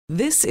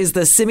This is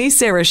the Simi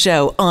Sara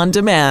Show on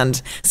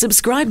demand.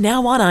 Subscribe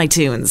now on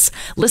iTunes.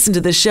 Listen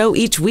to the show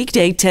each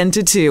weekday 10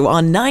 to 2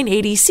 on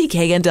 980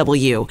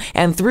 CKNW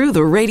and through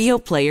the Radio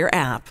Player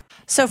app.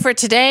 So for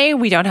today,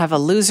 we don't have a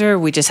loser.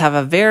 We just have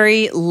a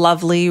very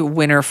lovely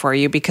winner for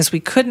you because we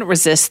couldn't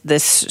resist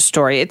this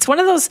story. It's one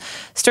of those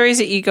stories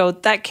that you go,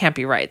 that can't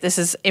be right. This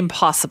is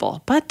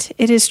impossible. But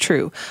it is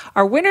true.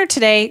 Our winner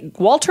today,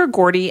 Walter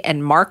Gordy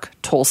and Mark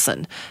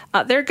Tolson.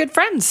 They're good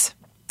friends.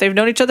 They've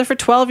known each other for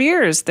 12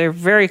 years. They're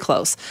very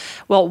close.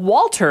 Well,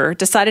 Walter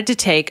decided to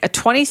take a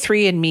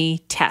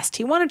 23andMe test.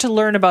 He wanted to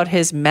learn about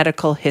his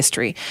medical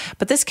history,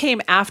 but this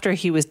came after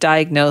he was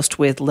diagnosed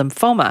with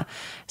lymphoma.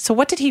 So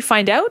what did he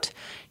find out?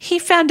 He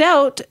found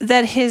out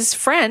that his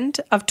friend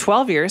of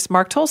 12 years,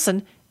 Mark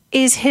Tolson,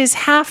 is his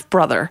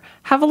half-brother.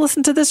 Have a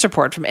listen to this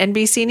report from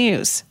NBC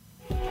News.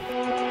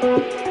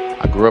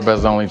 I grew up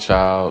as the only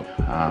child.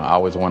 I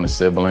always wanted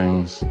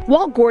siblings.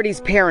 Walt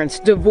Gordy's parents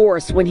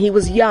divorced when he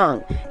was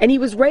young, and he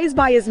was raised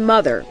by his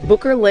mother,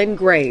 Booker Lynn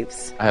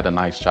Graves. I had a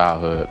nice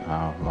childhood.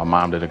 My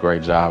mom did a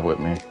great job with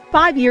me.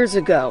 5 years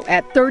ago,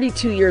 at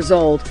 32 years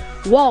old,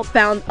 Walt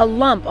found a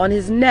lump on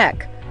his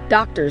neck.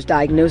 Doctors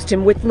diagnosed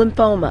him with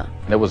lymphoma.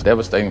 It was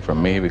devastating for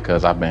me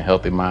because I've been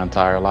healthy my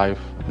entire life.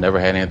 Never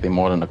had anything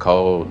more than a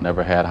cold,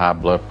 never had high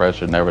blood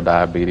pressure, never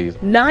diabetes.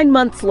 9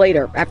 months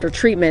later, after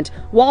treatment,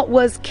 Walt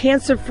was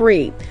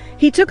cancer-free.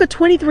 He took a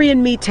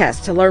 23andMe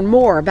test to learn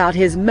more about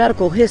his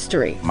medical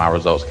history. My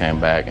results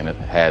came back and it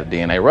had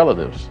DNA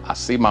relatives. I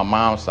see my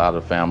mom's side of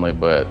the family,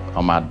 but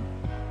on my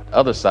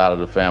other side of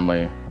the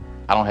family,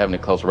 I don't have any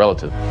close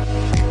relatives.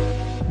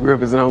 Grew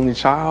up as an only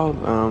child,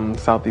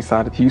 southeast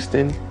side of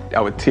Houston.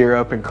 I would tear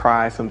up and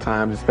cry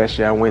sometimes,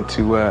 especially I went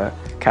to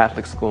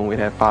Catholic school and we'd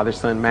have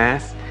Father-Son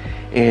Mass.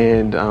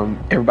 And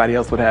everybody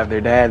else would have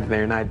their dads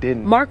there, and I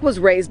didn't. Mark was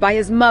raised by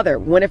his mother,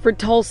 Winifred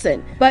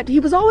Tolson, but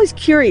he was always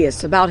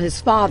curious about his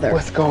father.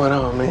 What's going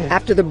on, man?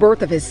 After the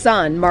birth of his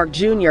son, Mark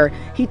Jr.,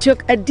 he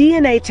took a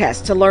DNA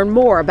test to learn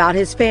more about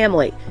his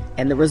family,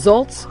 and the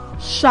results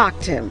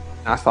shocked him.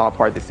 I saw a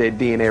part that said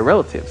DNA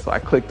relatives, so I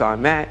clicked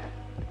on that.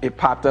 It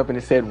popped up and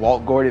it said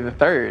Walt Gordy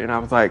III, and I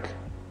was like,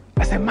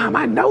 I said, Mom,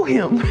 I know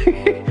him.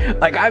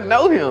 Like, I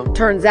know him.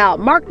 Turns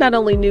out, Mark not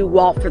only knew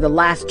Walt for the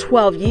last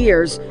 12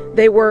 years,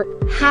 they were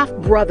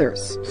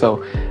half-brothers.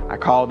 So I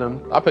called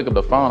him. I pick up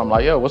the phone. I'm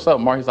like, yo, what's up,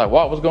 Mark? He's like,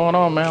 Walt, what's going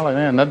on, man? I'm like,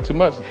 man, nothing too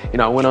much. You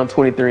know, I went on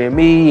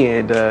 23andMe,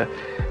 and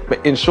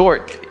but in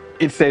short,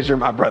 it says you're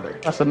my brother.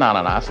 I said, no.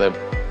 I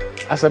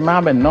said, man,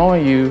 I've been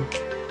knowing you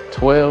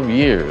 12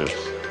 years.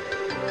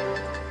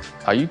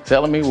 Are you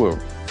telling me we're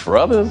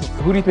brothers?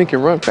 Who do you think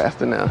can run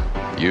faster now?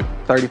 You.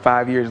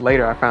 35 years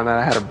later, I found out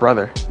I had a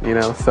brother, you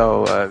know,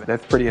 so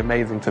that's pretty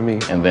amazing to me.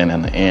 And then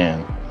in the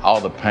end,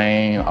 all the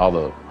pain, all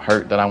the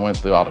hurt that I went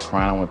through, all the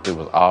crying I went through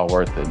was all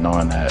worth it,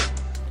 knowing that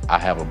I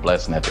have a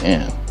blessing at the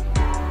end.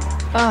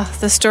 Oh,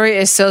 the story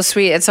is so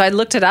sweet. And so I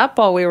looked it up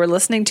while we were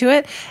listening to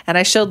it, and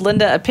I showed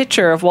Linda a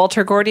picture of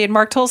Walter Gordy and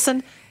Mark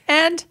Tolson,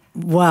 and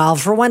well,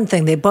 for one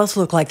thing, they both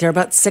look like they're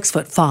about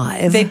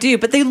 6'5". They do,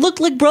 but they look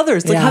like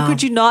brothers. Like, Yeah. how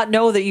could you not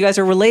know that you guys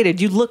are related?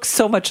 You look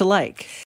so much alike.